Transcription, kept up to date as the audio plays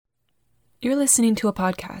You're listening to a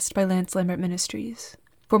podcast by Lance Lambert Ministries.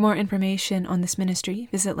 For more information on this ministry,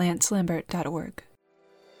 visit lancelambert.org.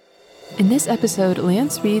 In this episode,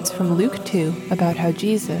 Lance reads from Luke 2 about how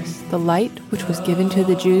Jesus, the light which was given to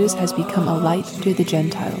the Jews, has become a light to the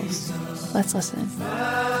Gentiles. Let's listen.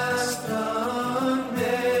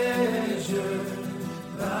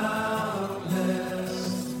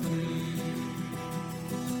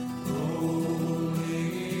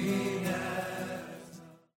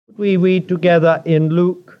 We read together in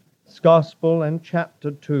Luke's Gospel and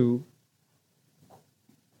chapter 2.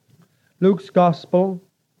 Luke's Gospel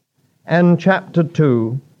and chapter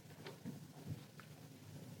 2.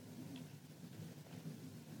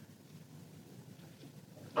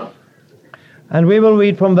 And we will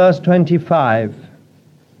read from verse 25.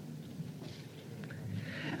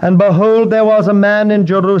 And behold, there was a man in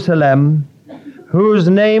Jerusalem whose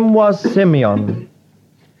name was Simeon.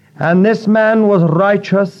 And this man was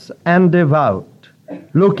righteous and devout,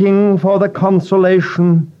 looking for the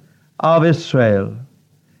consolation of Israel.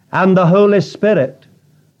 And the Holy Spirit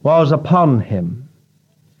was upon him.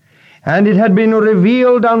 And it had been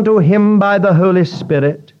revealed unto him by the Holy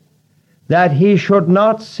Spirit that he should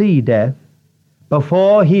not see death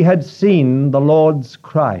before he had seen the Lord's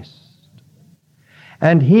Christ.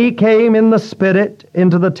 And he came in the Spirit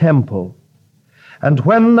into the temple. And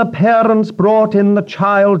when the parents brought in the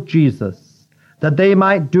child Jesus, that they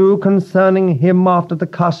might do concerning him after the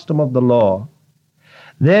custom of the law,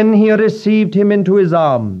 then he received him into his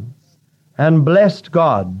arms, and blessed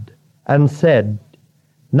God, and said,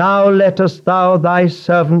 Now lettest thou thy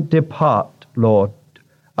servant depart, Lord,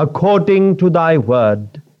 according to thy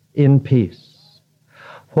word, in peace.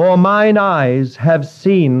 For mine eyes have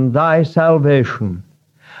seen thy salvation,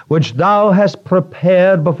 which thou hast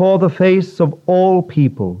prepared before the face of all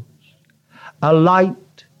peoples, a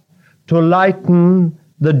light to lighten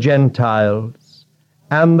the Gentiles,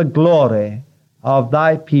 and the glory of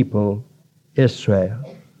thy people Israel.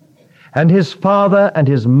 And his father and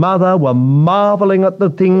his mother were marveling at the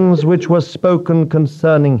things which were spoken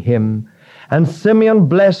concerning him. And Simeon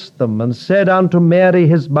blessed them, and said unto Mary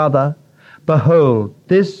his mother, Behold,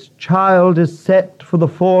 this child is set for the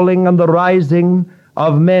falling and the rising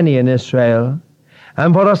of many in Israel,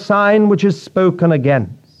 and for a sign which is spoken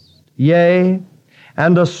against. Yea,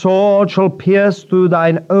 and a sword shall pierce through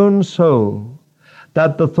thine own soul,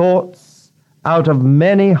 that the thoughts out of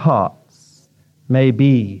many hearts may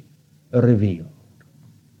be revealed.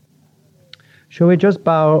 Shall we just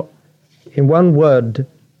bow in one word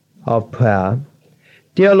of prayer?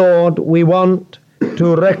 Dear Lord, we want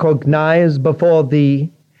to recognize before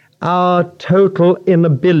Thee our total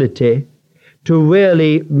inability to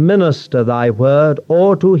really minister thy word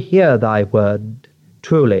or to hear thy word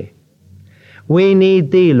truly. We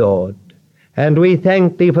need thee, Lord, and we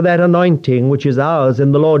thank thee for that anointing which is ours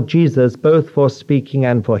in the Lord Jesus, both for speaking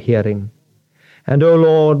and for hearing. And, O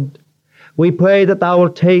Lord, we pray that thou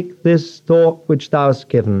wilt take this thought which thou hast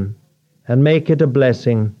given and make it a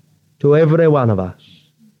blessing to every one of us,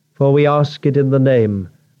 for we ask it in the name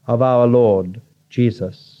of our Lord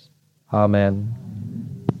Jesus. Amen.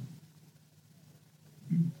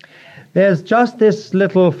 There's just this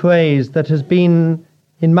little phrase that has been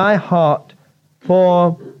in my heart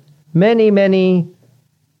for many, many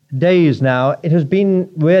days now. It has been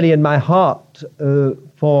really in my heart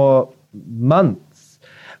for months.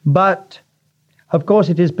 But, of course,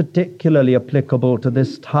 it is particularly applicable to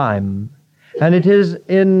this time. And it is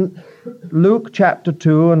in Luke chapter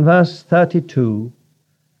 2 and verse 32,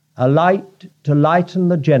 a light to lighten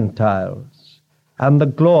the Gentiles and the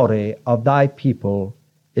glory of thy people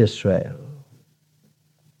Israel.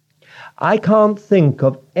 I can't think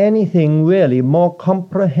of anything really more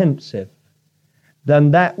comprehensive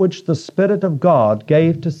than that which the Spirit of God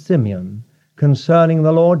gave to Simeon concerning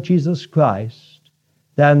the Lord Jesus Christ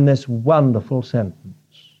than this wonderful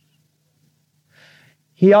sentence.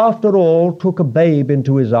 He, after all, took a babe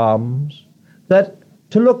into his arms that,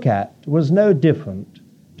 to look at, was no different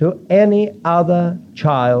to any other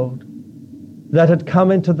child that had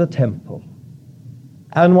come into the temple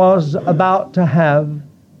and was about to have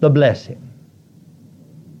the blessing.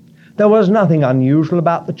 There was nothing unusual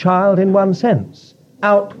about the child in one sense,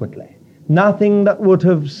 outwardly. Nothing that would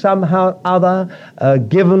have somehow other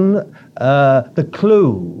given the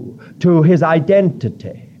clue to his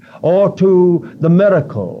identity or to the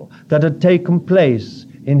miracle that had taken place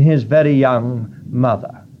in his very young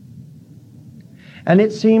mother. And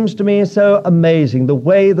it seems to me so amazing the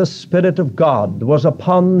way the Spirit of God was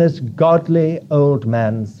upon this godly old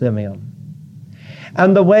man Simeon,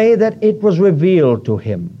 and the way that it was revealed to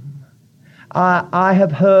him. I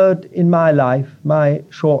have heard in my life, my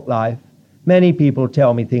short life, Many people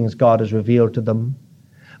tell me things God has revealed to them,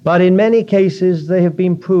 but in many cases they have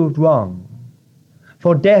been proved wrong,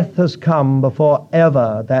 for death has come before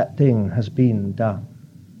ever that thing has been done.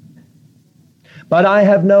 But I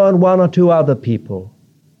have known one or two other people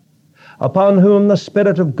upon whom the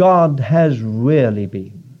Spirit of God has really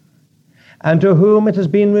been, and to whom it has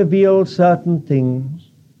been revealed certain things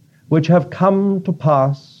which have come to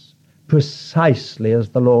pass precisely as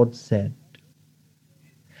the Lord said.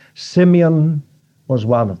 Simeon was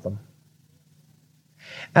one of them.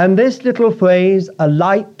 And this little phrase, a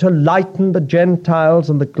light to lighten the Gentiles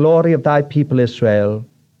and the glory of thy people Israel,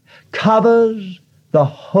 covers the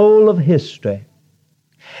whole of history,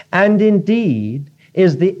 and indeed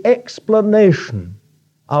is the explanation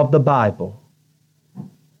of the Bible.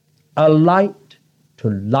 A light to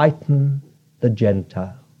lighten the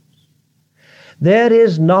Gentiles. There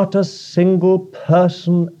is not a single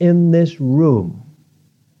person in this room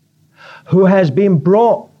who has been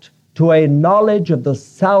brought to a knowledge of the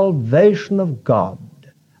salvation of God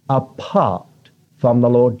apart from the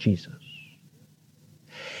Lord Jesus.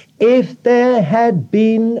 If there had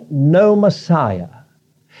been no Messiah,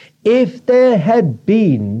 if there had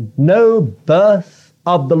been no birth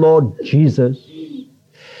of the Lord Jesus,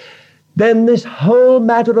 then this whole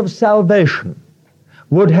matter of salvation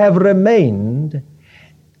would have remained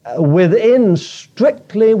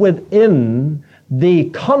strictly within the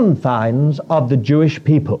confines of the Jewish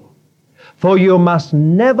people. For you must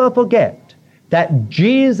never forget that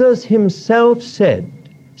Jesus himself said,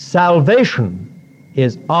 salvation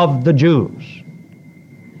is of the Jews.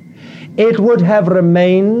 It would have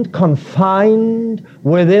remained confined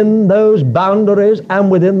within those boundaries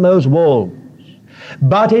and within those walls.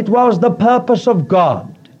 But it was the purpose of God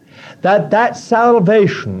that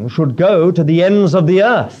salvation should go to the ends of the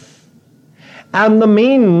earth. And the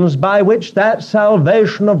means by which that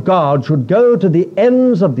salvation of God should go to the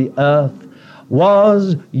ends of the earth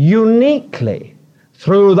was uniquely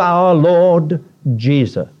through our Lord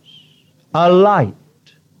Jesus, a light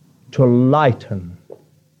to lighten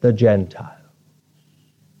the Gentiles.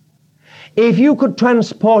 If you could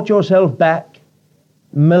transport yourself back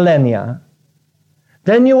millennia,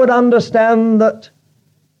 then you would understand that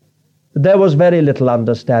there was very little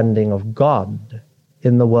understanding of God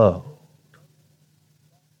in the world.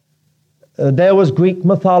 There was Greek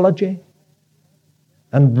mythology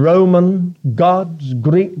and Roman gods,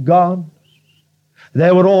 Greek gods.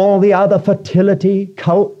 There were all the other fertility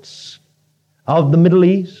cults of the Middle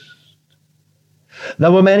East.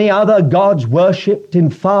 There were many other gods worshipped in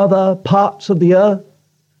farther parts of the earth,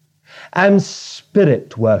 and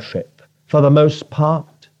spirit worship for the most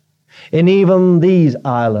part in even these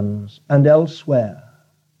islands and elsewhere.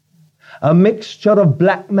 A mixture of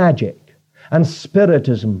black magic and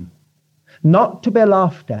spiritism, not to be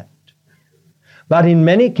laughed at, but in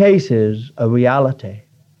many cases a reality,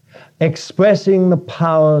 expressing the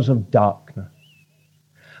powers of darkness.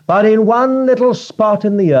 But in one little spot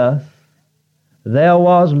in the earth, there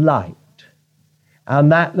was light,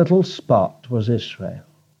 and that little spot was Israel.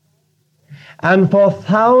 And for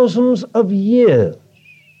thousands of years,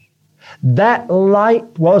 that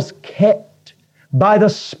light was kept by the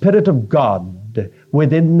Spirit of God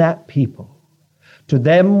within that people. To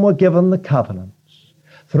them were given the covenants.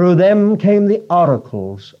 Through them came the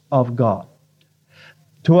oracles of God.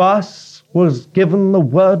 To us was given the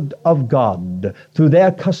word of God through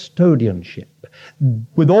their custodianship,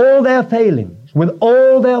 with all their failings, with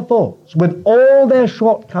all their faults, with all their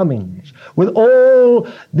shortcomings, with all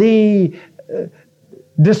the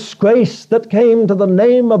disgrace that came to the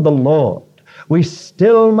name of the Lord. We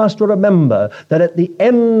still must remember that at the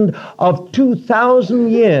end of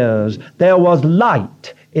 2,000 years, there was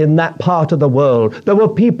light in that part of the world. There were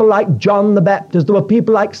people like John the Baptist. There were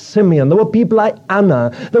people like Simeon. There were people like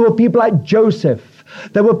Anna. There were people like Joseph.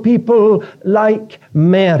 There were people like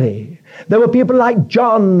Mary. There were people like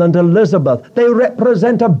John and Elizabeth. They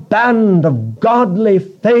represent a band of godly,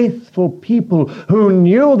 faithful people who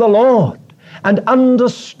knew the Lord and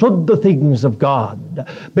understood the things of God,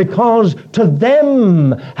 because to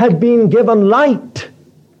them had been given light,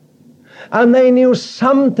 and they knew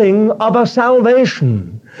something of a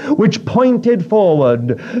salvation which pointed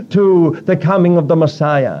forward to the coming of the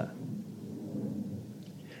Messiah.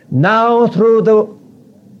 Now, through the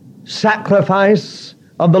sacrifice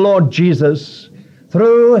of the Lord Jesus,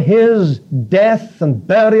 through his death and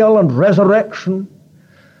burial and resurrection,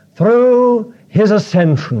 through his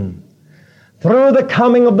ascension, through the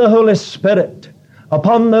coming of the Holy Spirit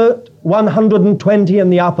upon the 120 in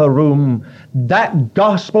the upper room, that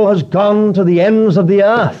gospel has gone to the ends of the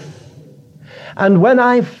earth. And when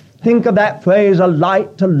I Think of that phrase, a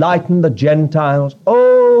light to lighten the Gentiles.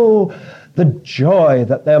 Oh, the joy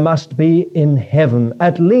that there must be in heaven,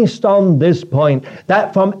 at least on this point,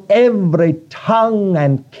 that from every tongue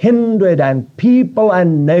and kindred and people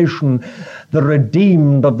and nation, the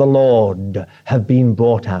redeemed of the Lord have been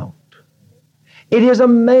brought out. It is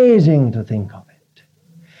amazing to think of it.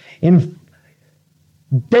 In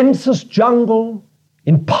densest jungle,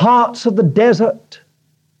 in parts of the desert,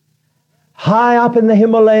 high up in the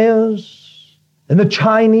Himalayas, in the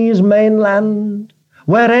Chinese mainland,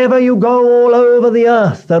 wherever you go all over the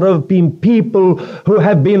earth, there have been people who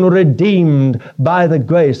have been redeemed by the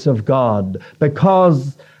grace of God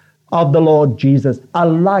because of the Lord Jesus, a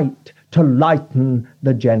light to lighten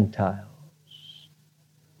the Gentiles.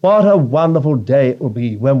 What a wonderful day it will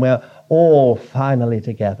be when we're all finally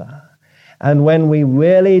together, and when we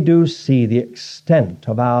really do see the extent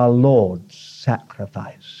of our Lord's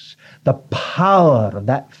sacrifice, the power of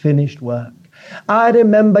that finished work. I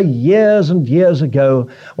remember years and years ago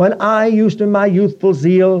when I used in my youthful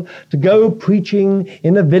zeal to go preaching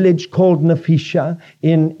in a village called Nephisha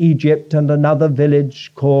in Egypt and another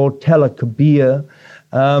village called Tel Akabir.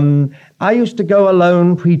 I used to go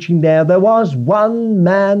alone preaching there. There was one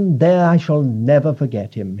man there, I shall never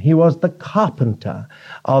forget him. He was the carpenter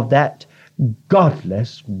of that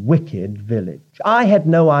godless, wicked village. I had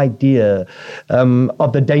no idea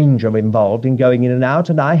of the danger involved in going in and out,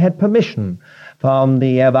 and I had permission from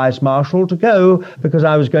the Air Vice Marshal to go because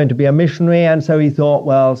I was going to be a missionary, and so he thought,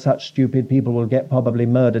 well, such stupid people will get probably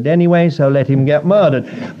murdered anyway, so let him get murdered.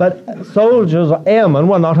 But soldiers or airmen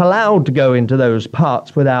were not allowed to go into those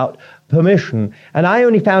parts without permission. And I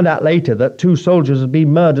only found out later that 2 soldiers had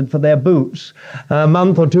been murdered for their boots a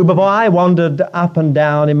month or 2 before I wandered up and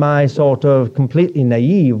down in my sort of completely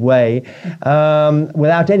naive way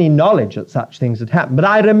without any knowledge that such things had happened. But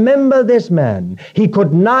I remember this man. He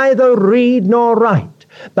could neither read nor write,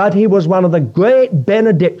 but he was one of the great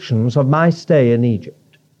benedictions of my stay in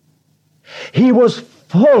Egypt. He was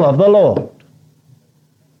full of the Lord.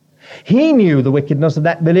 He knew the wickedness of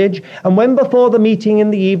that village, and when before the meeting in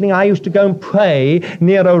the evening I used to go and pray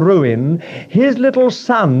near a ruin, his little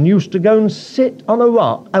son used to go and sit on a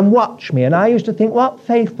rock and watch me, and I used to think, what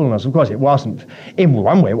faithfulness. Of course, it wasn't. In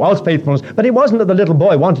one way, it was faithfulness, but it wasn't that the little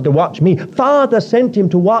boy wanted to watch me. Father sent him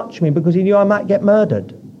to watch me because he knew I might get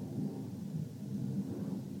murdered.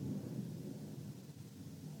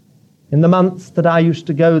 In the months that I used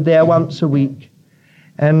to go there once a week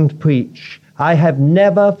and preach, I have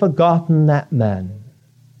never forgotten that man.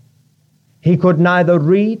 He could neither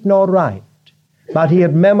read nor write, but he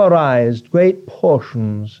had memorized great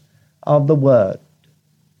portions of the Word.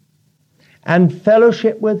 And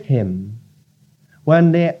fellowship with him,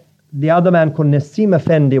 when the other man called Nassim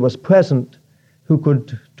Effendi was present, who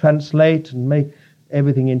could translate and make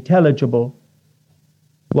everything intelligible,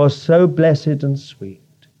 was so blessed and sweet,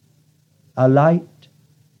 a light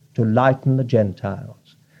to lighten the Gentiles.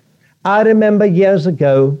 I remember years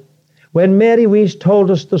ago when Mary Weiss told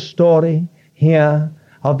us the story here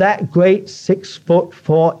of that great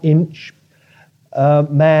 6'4"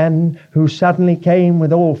 man who suddenly came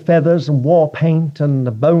with all feathers and war paint and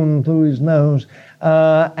a bone through his nose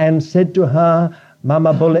and said to her,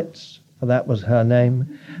 Mama Bullets, for that was her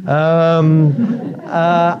name,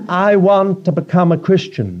 I want to become a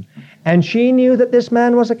Christian. And she knew that this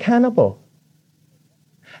man was a cannibal.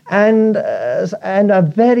 And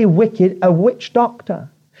a very wicked, a witch doctor.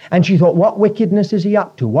 And she thought, what wickedness is he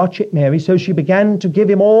up to? Watch it, Mary. So she began to give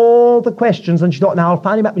him all the questions, and she thought, now I'll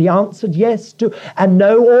find him out. But he answered yes to and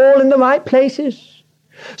no, all in the right places.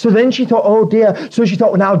 So then she thought, oh dear. So she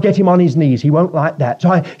thought, well, now I'll get him on his knees. He won't like that.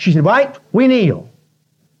 So she said, right, we kneel.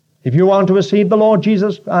 If you want to receive the Lord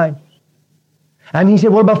Jesus Christ. And he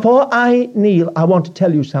said, well, before I kneel, I want to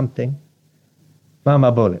tell you something.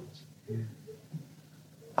 Mama Bullets.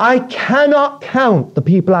 I cannot count the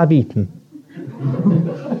people I've eaten.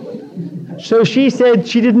 So she said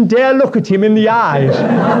she didn't dare look at him in the eyes.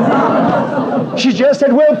 She just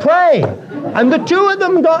said, we'll pray. And the 2 of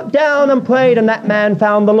them got down and prayed, and that man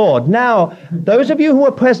found the Lord. Now, those of you who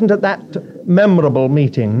were present at that memorable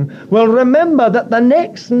meeting will remember that the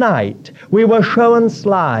next night we were shown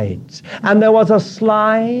slides. And there was a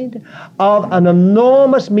slide of an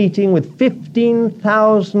enormous meeting with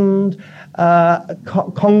 15,000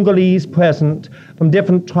 Congolese present from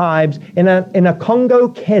different tribes in a Congo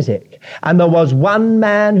Keswick. And there was one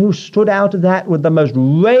man who stood out of that with the most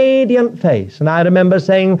radiant face. And I remember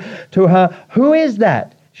saying to her, who is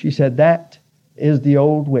that? She said, that is the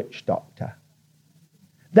old witch doctor.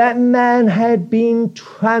 That man had been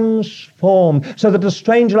transformed so that a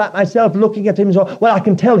stranger like myself looking at him said, well, I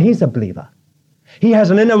can tell he's a believer. He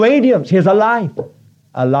has an inner radiance. He has a light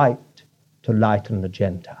to lighten the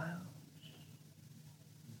Gentiles.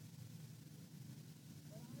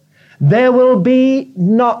 There will be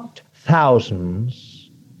not thousands,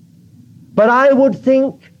 but I would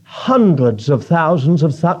think hundreds of thousands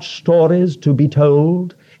of such stories to be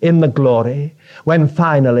told in the glory when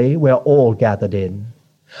finally we're all gathered in,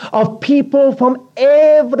 of people from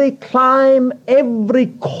every clime, every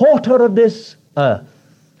quarter of this earth,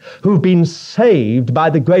 who've been saved by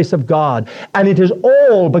the grace of God, and it is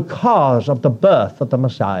all because of the birth of the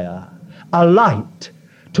Messiah, a light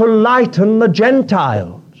to lighten the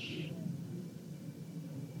Gentiles.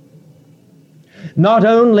 Not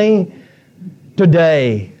only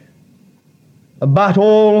today, but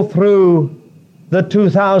all through the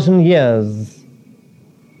 2,000 years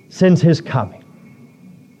since his coming.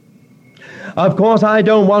 Of course, I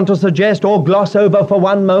don't want to suggest or gloss over for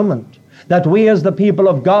one moment that we as the people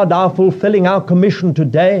of God are fulfilling our commission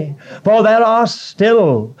today, for there are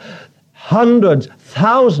still hundreds,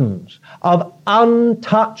 thousands of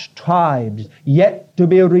untouched tribes yet to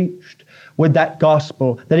be reached with that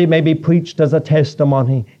gospel, that it may be preached as a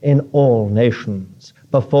testimony in all nations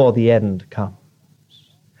before the end comes.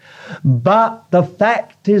 But the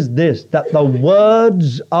fact is this, that the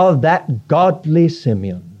words of that godly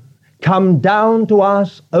Simeon come down to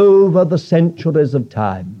us over the centuries of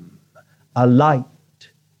time, a light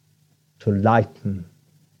to lighten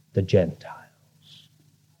the Gentiles.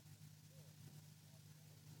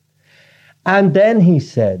 And then he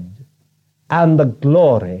said, and the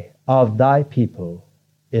glory of thy people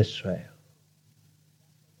Israel.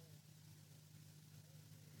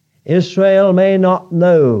 Israel may not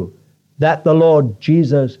know that the Lord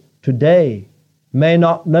Jesus today, may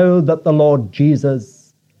not know that the Lord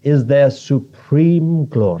Jesus is their supreme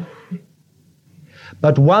glory.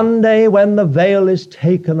 But one day when the veil is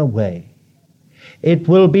taken away, it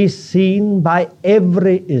will be seen by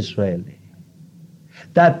every Israeli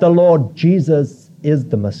that the Lord Jesus is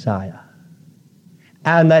the Messiah,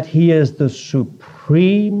 and that he is the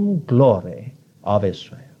supreme glory of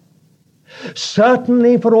Israel.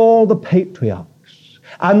 Certainly for all the patriarchs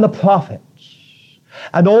and the prophets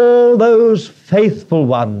and all those faithful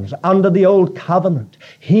ones under the old covenant,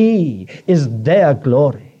 he is their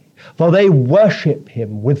glory, for they worship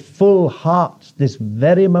him with full hearts this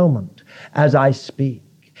very moment as I speak.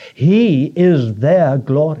 He is their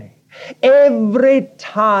glory. Every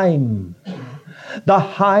time the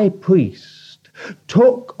high priest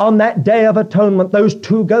took on that Day of Atonement those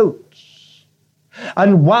two goats,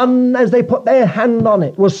 and one, as they put their hand on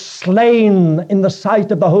it, was slain in the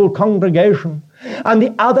sight of the whole congregation, and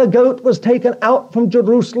the other goat was taken out from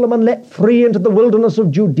Jerusalem and let free into the wilderness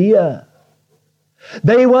of Judea.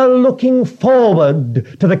 They were looking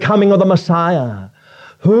forward to the coming of the Messiah,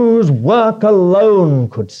 whose work alone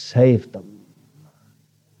could save them.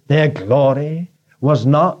 Their glory was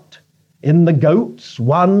not in the goats,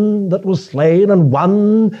 one that was slain and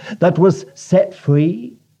one that was set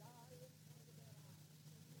free.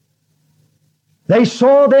 They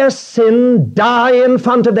saw their sin die in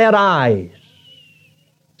front of their eyes,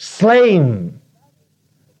 slain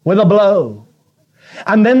with a blow.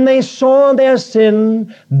 And then they saw their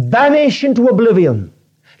sin vanish into oblivion,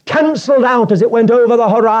 cancelled out as it went over the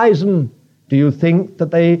horizon. Do you think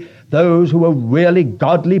that those who were really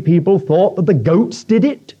godly people thought that the goats did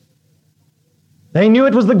it? They knew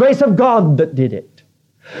it was the grace of God that did it,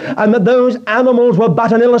 and that those animals were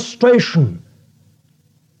but an illustration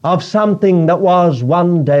of something that was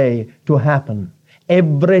one day to happen.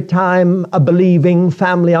 Every time a believing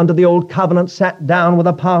family under the old covenant sat down with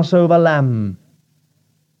a Passover lamb,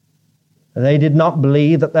 they did not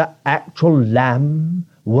believe that the actual lamb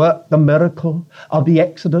worked the miracle of the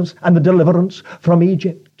Exodus and the deliverance from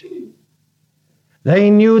Egypt. They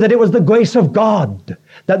knew that it was the grace of God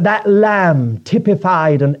that lamb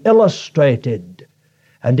typified and illustrated.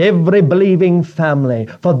 And every believing family,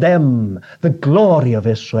 for them, the glory of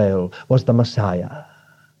Israel was the Messiah.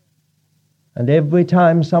 And every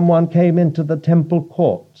time someone came into the temple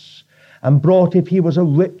courts and brought, if he was a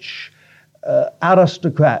rich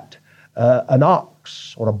aristocrat, an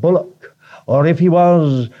ox or a bullock, or if he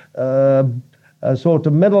was a sort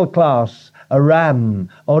of middle class, a ram,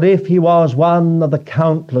 or if he was one of the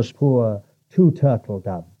countless poor, 2 turtle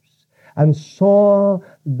doves, and saw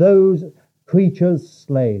those creatures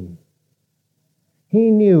slain,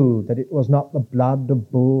 he knew that it was not the blood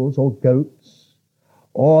of bulls or goats,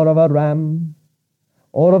 or of a ram,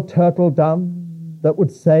 or of turtle doves that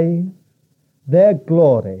would save. Their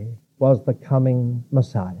glory was the coming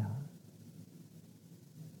Messiah.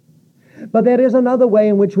 But there is another way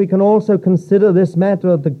in which we can also consider this matter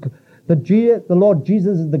of the the Lord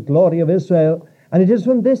Jesus is the glory of Israel. And it is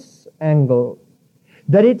from this angle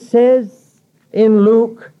that it says in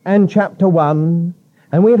Luke and chapter 1,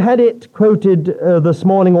 and we've had it quoted this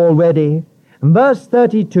morning already, verse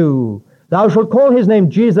 32, thou shalt call his name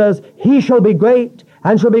Jesus, he shall be great,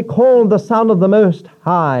 and shall be called the Son of the Most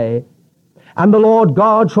High. And the Lord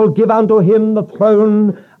God shall give unto him the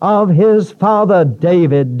throne of his father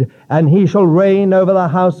David, and he shall reign over the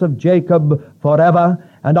house of Jacob forever,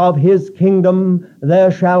 and of his kingdom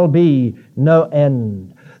there shall be no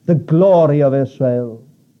end. The glory of Israel.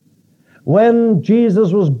 When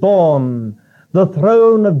Jesus was born, the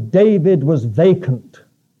throne of David was vacant.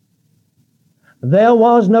 There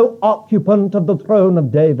was no occupant of the throne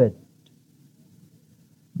of David.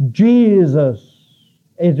 Jesus,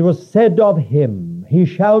 it was said of him, he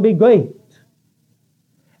shall be great,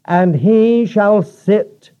 and he shall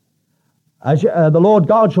sit, the Lord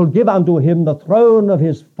God shall give unto him the throne of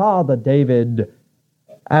his father David,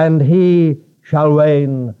 and he shall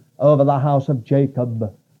reign over the house of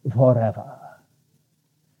Jacob forever.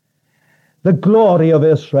 The glory of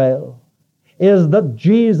Israel is that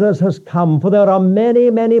Jesus has come, for there are many,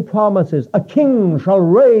 many promises. A king shall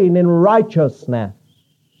reign in righteousness.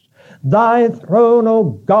 Thy throne, O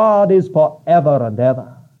God, is forever and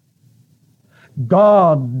ever.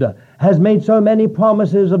 God has made so many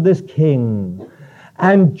promises of this king,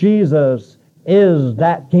 and Jesus is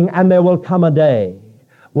that king, and there will come a day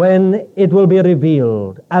when it will be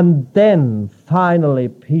revealed, and then finally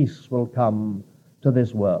peace will come to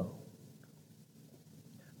this world.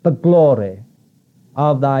 The glory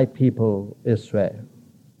of thy people Israel.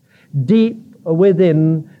 Deep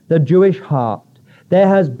within the Jewish heart, there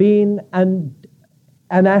has been an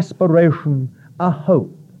aspiration, a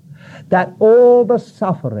hope, that all the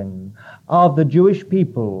suffering of the Jewish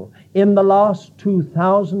people in the last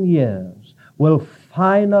 2,000 years will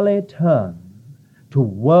finally turn to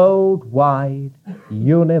worldwide,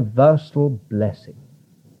 universal blessing.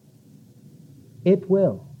 It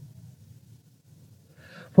will.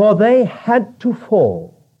 For they had to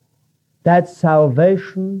fall that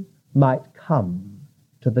salvation might come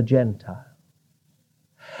to the Gentiles.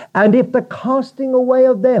 And if the casting away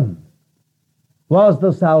of them was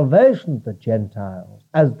the salvation of the Gentiles,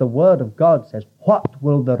 as the Word of God says, what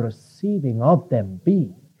will the receiving of them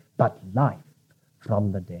be but life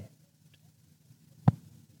from the dead?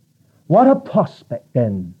 What a prospect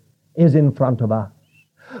then is in front of us.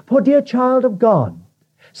 For, dear child of God,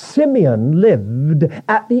 Simeon lived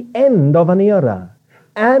at the end of an era,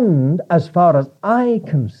 and as far as I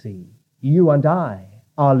can see, you and I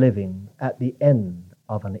are living at the end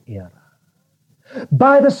of an era.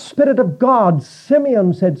 By the Spirit of God,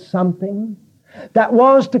 Simeon said something that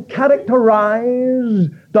was to characterize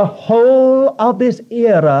the whole of this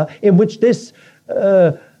era in which this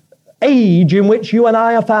age in which you and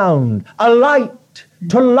I are found. A light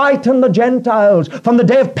to lighten the Gentiles from the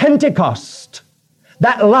day of Pentecost.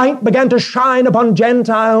 That light began to shine upon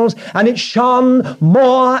Gentiles, and it shone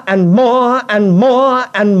more and more and more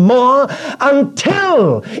and more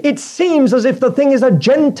until it seems as if the thing is a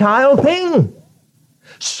Gentile thing.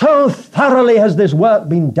 So thoroughly has this work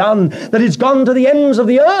been done that it's gone to the ends of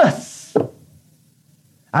the earth.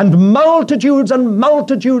 And multitudes and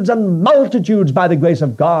multitudes and multitudes, by the grace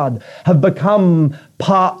of God, have become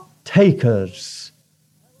partakers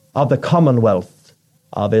of the commonwealth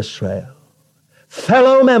of Israel.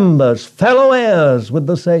 Fellow members, fellow heirs with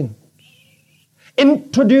the saints,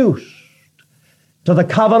 introduced to the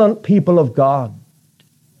covenant people of God.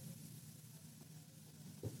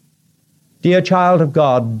 Dear child of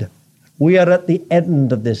God, we are at the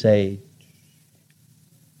end of this age,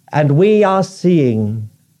 and we are seeing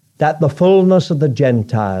that the fullness of the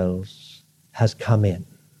Gentiles has come in.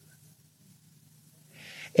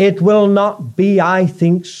 It will not be, I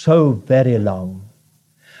think, so very long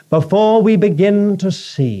before we begin to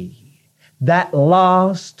see that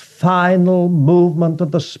last final movement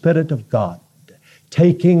of the Spirit of God,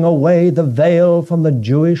 taking away the veil from the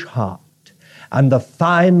Jewish heart, and the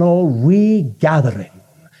final regathering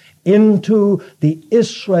into the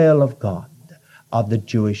Israel of God, of the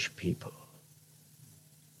Jewish people.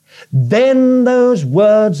 Then those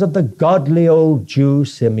words of the godly old Jew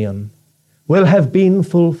Simeon will have been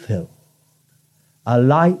fulfilled. A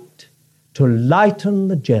light to lighten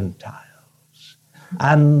the Gentiles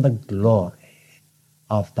and the glory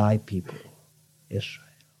of thy people, Israel.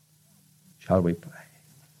 Shall we pray?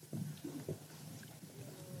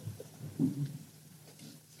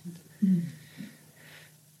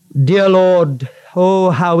 Dear Lord, oh,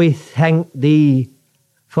 how we thank thee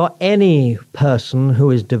for any person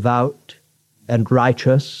who is devout and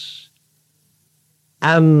righteous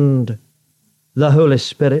and the Holy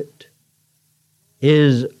Spirit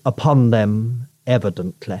is upon them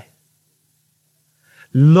evidently.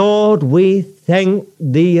 Lord, we thank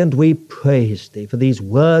thee and we praise thee for these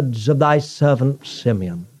words of thy servant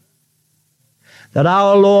Simeon, that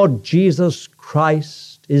our Lord Jesus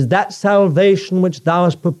Christ is that salvation which thou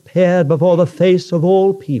hast prepared before the face of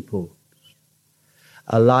all peoples,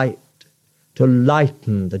 a light to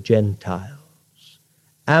lighten the Gentiles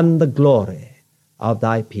and the glory of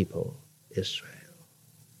thy people Israel.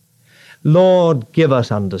 Lord, give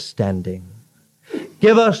us understanding.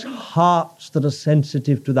 Give us hearts that are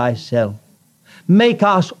sensitive to thyself. Make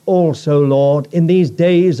us also, Lord, in these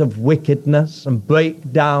days of wickedness and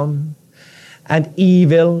breakdown and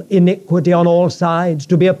evil, iniquity on all sides,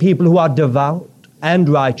 to be a people who are devout and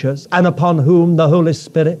righteous, and upon whom the Holy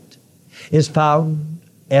Spirit is found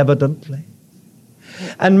evidently.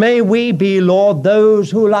 And may we be, Lord, those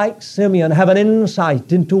who, like Simeon, have an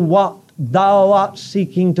insight into what thou art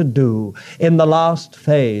seeking to do in the last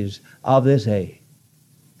phase of this age.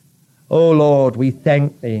 O Lord, we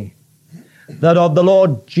thank thee that of the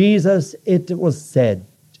Lord Jesus it was said,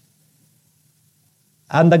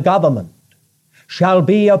 and the government shall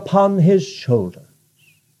be upon his shoulders,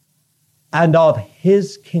 and of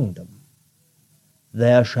his kingdom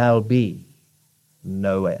there shall be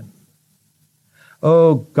no end.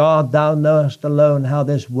 O God, thou knowest alone how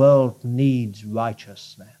this world needs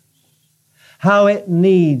righteousness, how it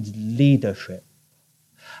needs leadership,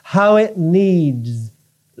 how it needs,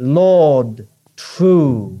 Lord,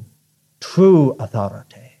 true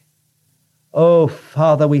authority. Oh,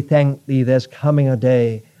 Father, we thank thee there's coming a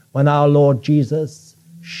day when our Lord Jesus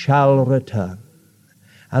shall return.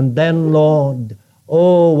 And then, Lord,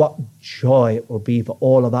 oh, what joy it will be for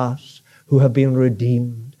all of us who have been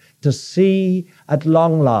redeemed to see at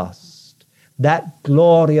long last that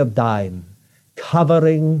glory of thine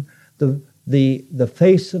covering the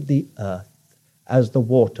face of the earth as the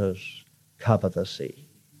waters cover the sea.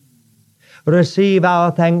 Receive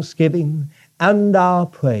our thanksgiving and our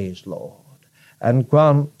praise, Lord, and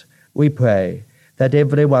grant, we pray, that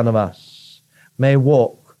every one of us may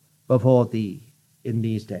walk before thee in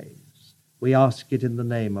these days. We ask it in the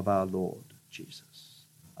name of our Lord Jesus.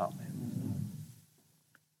 Amen.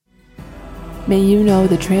 May you know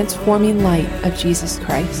the transforming light of Jesus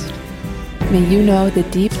Christ. May you know the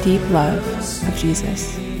deep, deep love of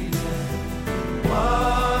Jesus.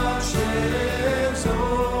 Watch it.